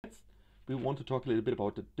we want to talk a little bit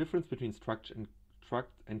about the difference between struct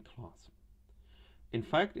and class. In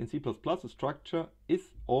fact, in C++, a structure is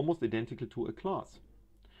almost identical to a class.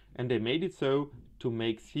 And they made it so to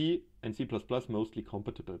make C and C++ mostly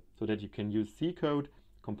compatible, so that you can use C code,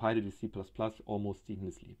 compile it with C++ almost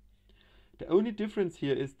seamlessly. The only difference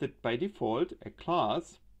here is that by default, a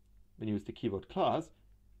class, when you use the keyword class,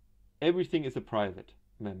 everything is a private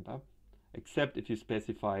member, except if you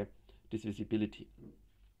specify this visibility.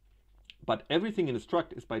 But everything in a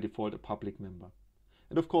struct is by default a public member.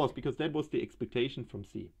 And of course, because that was the expectation from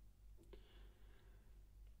C.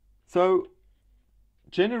 So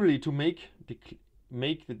generally, to make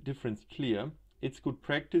the difference clear, it's good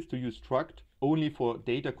practice to use struct only for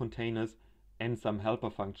data containers and some helper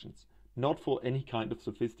functions, not for any kind of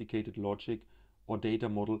sophisticated logic or data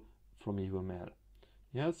model from a UML.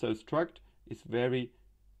 Yeah, so struct is very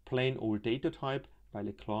plain old data type, while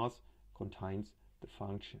a class contains the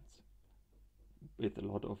functions with a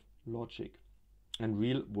lot of logic and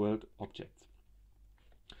real world objects.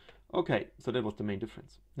 Okay, so that was the main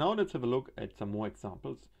difference. Now let's have a look at some more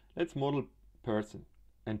examples. Let's model person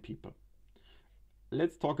and people.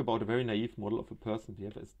 Let's talk about a very naive model of a person. We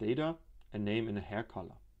have as data a name and a hair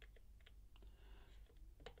color.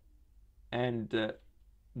 And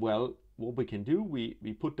well, what we can do, we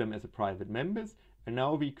put them as a private members, and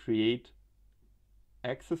now we create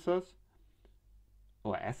accessors,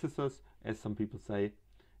 or accessors, as some people say.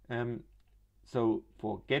 So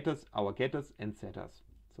for getters, our getters and setters.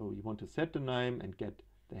 So you want to set the name and get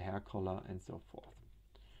the hair color and so forth.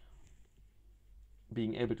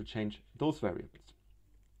 Being able to change those variables.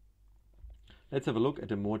 Let's have a look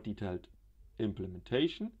at a more detailed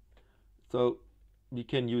implementation. So we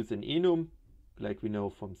can use an enum, like we know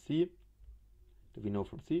from C,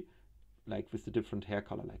 like with the different hair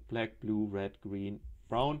color, like black, blue, red, green,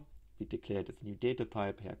 brown. We declared as a new data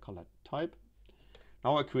type, hair color type.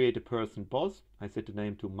 Now I create a person boss. I set the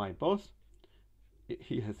name to my boss.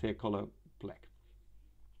 He has hair color black.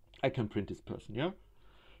 I can print this person, yeah?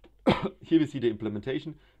 Here we see the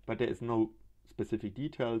implementation, but there is no specific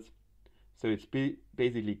details. So it's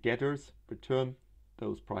basically getters return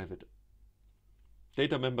those private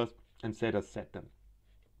data members and setters set them.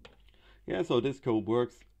 Yeah, so this code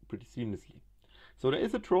works pretty seamlessly. So there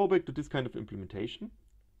is a drawback to this kind of implementation.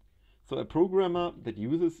 So a programmer that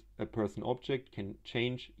uses a person object can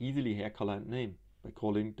change easily hair color and name by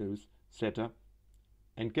calling those setter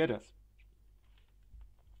and getters.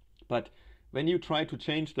 But when you try to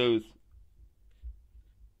change those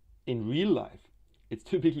in real life, it's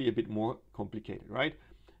typically a bit more complicated, right?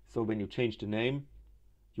 So when you change the name,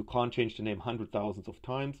 you can't change the name 100,000 of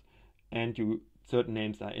times, and certain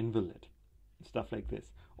names are invalid, stuff like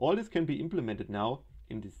this. All this can be implemented now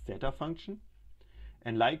in this setter function.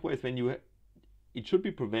 And likewise, it should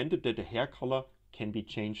be prevented that the hair color can be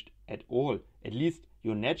changed at all. At least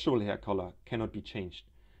your natural hair color cannot be changed.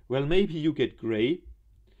 Well, maybe you get gray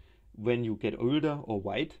when you get older, or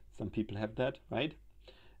white. Some people have that, right?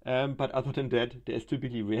 But other than that, there's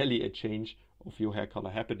typically rarely a change of your hair color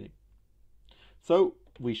happening. So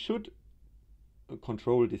we should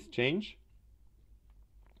control this change,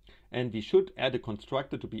 and we should add a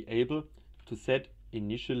constructor to be able to set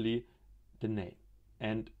initially the name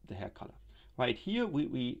and the hair color. Right here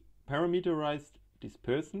we parameterized this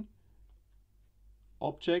person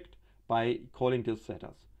object by calling those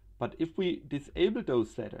setters. But if we disable those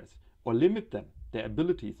setters or limit them, their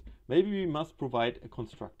abilities, maybe we must provide a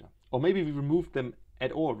constructor. Or maybe we remove them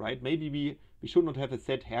at all, right? Maybe we should not have a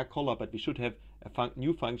set hair color, but we should have a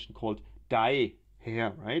new function called dye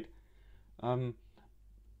hair, right?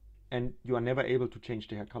 And you are never able to change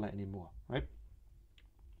the hair color anymore, right?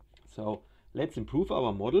 So let's improve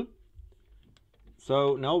our model.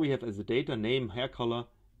 So now we have as a data name, hair color,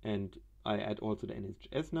 and I add also the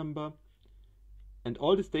NHS number. And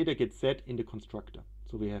all this data gets set in the constructor.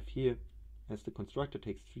 So we have here, as the constructor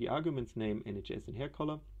takes 3 arguments, name, NHS, and hair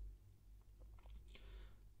color.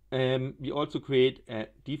 We also create a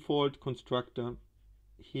default constructor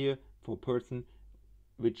here for person,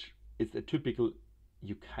 which is a typical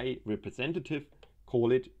UK representative.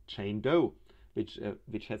 Call it chain-do,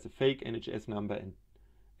 which has a fake NHS number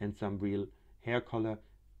and some real hair color.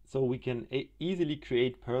 So we can easily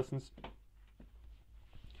create person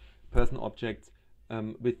objects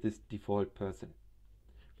with this default person.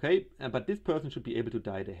 Okay, but this person should be able to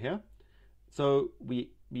dye the hair. So we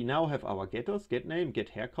now have our getters, get name, get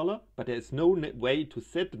hair color, but there is no way to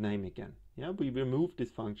set the name again. Yeah, we remove this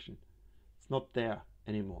function. It's not there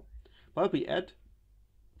anymore. But we add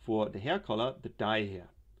for the hair color the dye hair.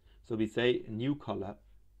 So we say a new color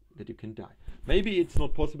that you can dye. Maybe it's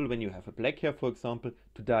not possible when you have a black hair, for example,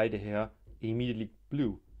 to dye the hair immediately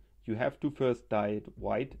blue. You have to first dye it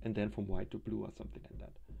white and then from white to blue or something like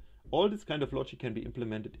that. All this kind of logic can be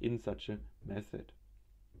implemented in such a method.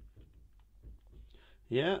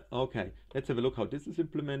 Yeah, okay. Let's have a look how this is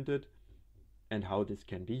implemented and how this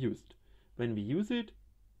can be used. When we use it,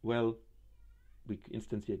 well, we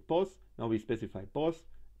instantiate boss. Now we specify boss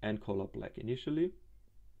and color black initially.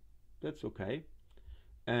 That's okay.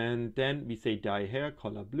 And then we say dye hair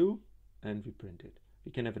color blue and we print it.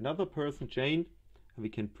 We can have another person, Jane, and we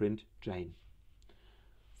can print Jane.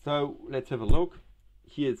 So let's have a look.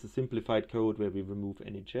 Here is a simplified code where we remove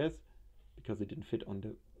NHS because it didn't fit on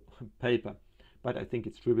the paper, but I think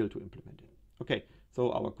it's trivial to implement it. Okay,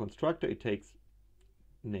 so our constructor, it takes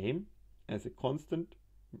name as a constant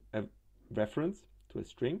reference to a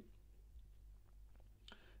string.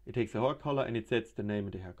 It takes a hair color and it sets the name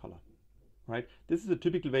and the hair color. Right? This is a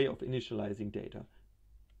typical way of initializing data.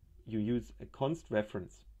 You use a const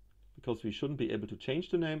reference because we shouldn't be able to change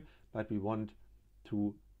the name, but we want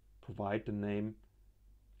to provide the name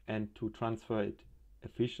and to transfer it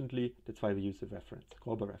efficiently. That's why we use a reference, a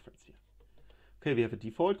global reference here. Okay, we have a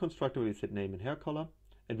default constructor where we set name and hair color,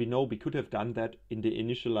 and we know we could have done that in the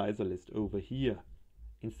initializer list over here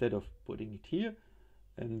instead of putting it here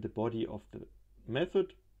in the body of the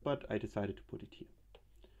method, but I decided to put it here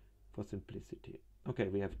for simplicity. Okay,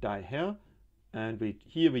 we have dye hair, and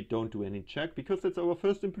here we don't do any check because that's our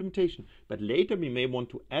first implementation, but later we may want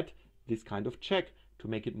to add this kind of check to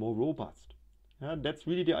make it more robust. That's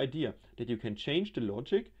really the idea, that you can change the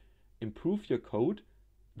logic, improve your code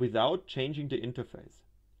without changing the interface.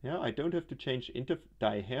 I don't have to change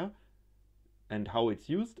dye hair and how it's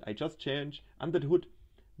used. I just change under the hood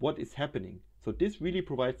what is happening. So this really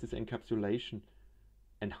provides this encapsulation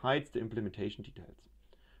and hides the implementation details.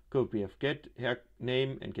 Good, we have get hair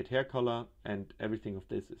name and get hair color, and everything of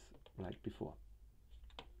this is like before.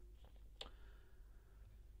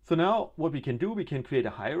 So now what we can do, we can create a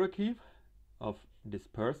hierarchy of this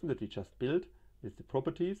person that we just built with the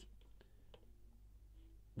properties,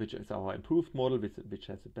 which is our improved model, which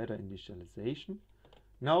has a better initialization.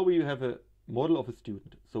 Now we have a model of a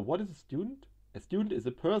student. So what is a student? A student is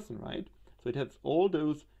a person, right? So it has all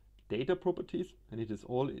those data properties, and it is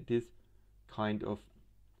all this kind of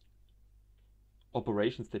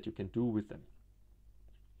operations that you can do with them.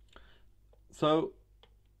 So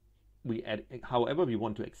we add, however, we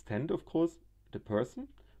want to extend, of course, the person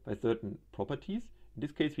by certain properties. In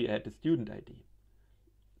this case, we add the student ID.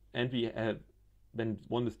 And we have,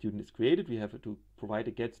 when the student is created, we have to provide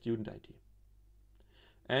a get student ID.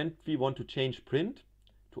 And we want to change print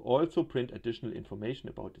to also print additional information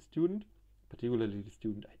about the student, particularly the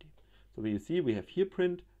student ID. So you see we have here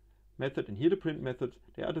print method and here the print methods.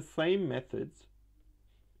 They are the same methods,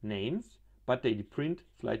 names, but they print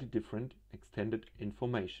slightly different extended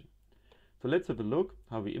information. So let's have a look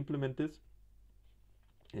how we implement this.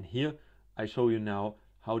 And here I show you now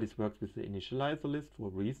how this works with the initializer list for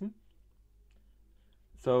a reason.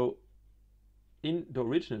 So in the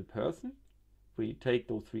original person, we take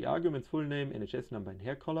those three arguments, full name, NHS number, and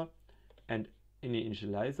hair color. And in the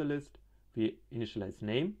initializer list, we initialize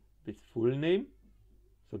name with full name.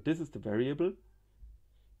 So this is the variable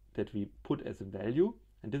that we put as a value,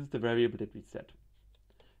 and this is the variable that we set.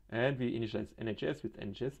 And we initialize NHS with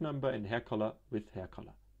NHS number and hair color with hair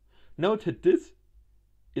color. Note that this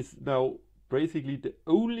is now basically the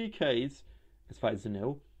only case, as far as I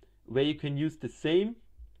know, where you can use the same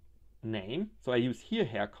name. So I use here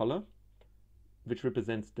hair color, which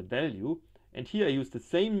represents the value, and here I use the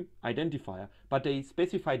same identifier, but they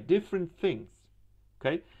specify different things.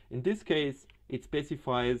 Okay, in this case it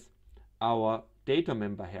specifies our data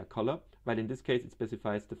member hair color, but in this case it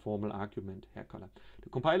specifies the formal argument hair color. The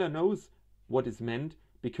compiler knows what is meant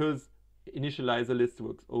because initializer list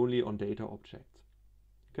works only on data objects.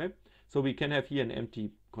 Okay, so we can have here an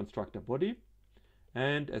empty constructor body,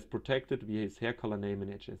 and as protected we use hair color name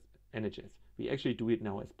and NHS. We actually do it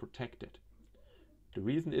now as protected. The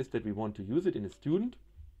reason is that we want to use it in a student,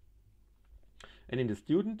 and in the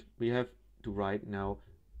student we have to write now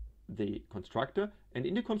the constructor, and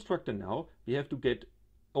in the constructor now we have to get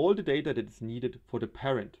all the data that is needed for the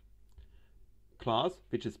parent class,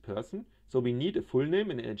 which is person. So we need a full name,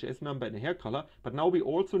 an NHS number, and a hair color, but now we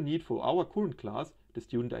also need for our current class the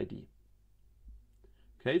student ID.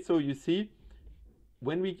 Okay, so you see,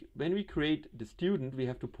 when we create the student, we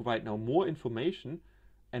have to provide now more information,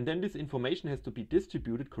 and then this information has to be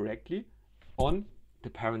distributed correctly on the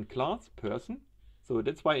parent class, person. So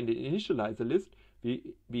that's why in the initializer list,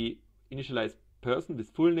 we initialize person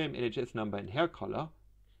with full name, NHS number, and hair color,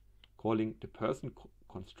 calling the person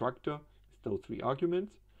constructor with those 3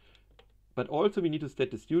 arguments. But also we need to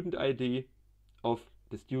set the student ID of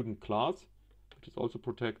the student class, which is also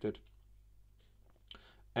protected.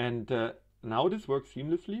 And now this works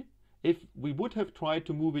seamlessly. If we would have tried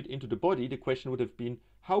to move it into the body, the question would have been,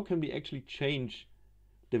 how can we actually change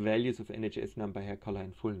the values of NHS number, hair color,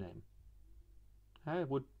 and full name?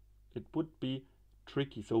 It would be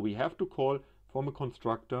tricky. So we have to call from a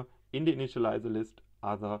constructor in the initializer list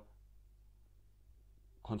other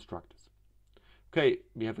constructors. Okay,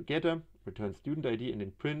 we have a getter, return student ID, and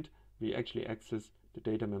in print we actually access the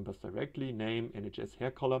data members directly, name, NHS,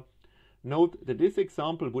 hair color. Note that this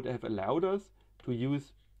example would have allowed us to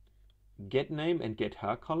use get name and get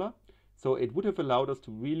hair color. So it would have allowed us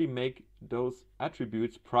to really make those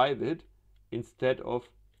attributes private instead of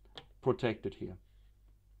protected here.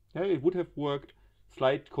 Yeah, it would have worked,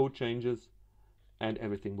 slight code changes, and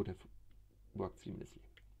everything would have worked seamlessly.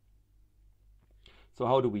 So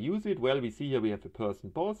how do we use it? Well, we see here we have a person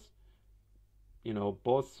boss,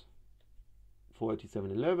 boss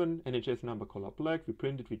 48711, NHS number color black, we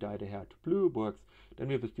print it, we dye the hair to blue, works. Then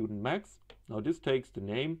we have a student max. Now this takes the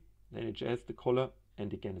name, the NHS, the color,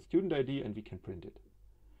 and again a student ID, and we can print it.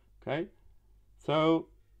 Okay, so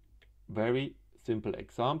very simple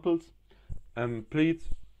examples. Please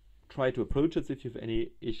try to approach us if you have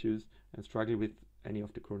any issues and struggle with any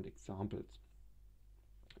of the current examples.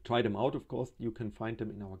 Try them out, of course. You can find them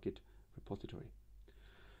in our Git repository.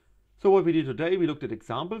 So what we did today, we looked at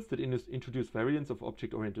examples that introduce variants of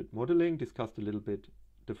object-oriented modeling, discussed a little bit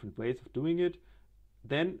different ways of doing it.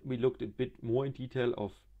 Then we looked a bit more in detail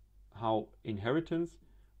of how inheritance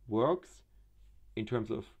works in terms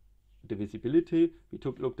of the visibility. We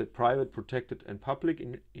looked at private, protected, and public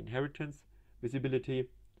inheritance visibility.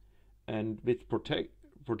 And with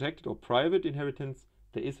protected or private inheritance,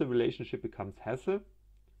 there is a relationship becomes hassle.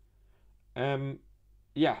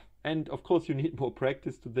 Yeah, and of course you need more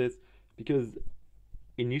practice to this, because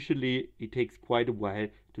initially it takes quite a while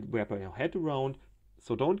to wrap your head around.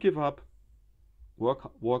 So don't give up,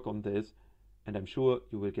 work on this, and I'm sure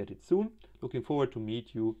you will get it soon. Looking forward to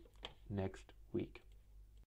meet you next week.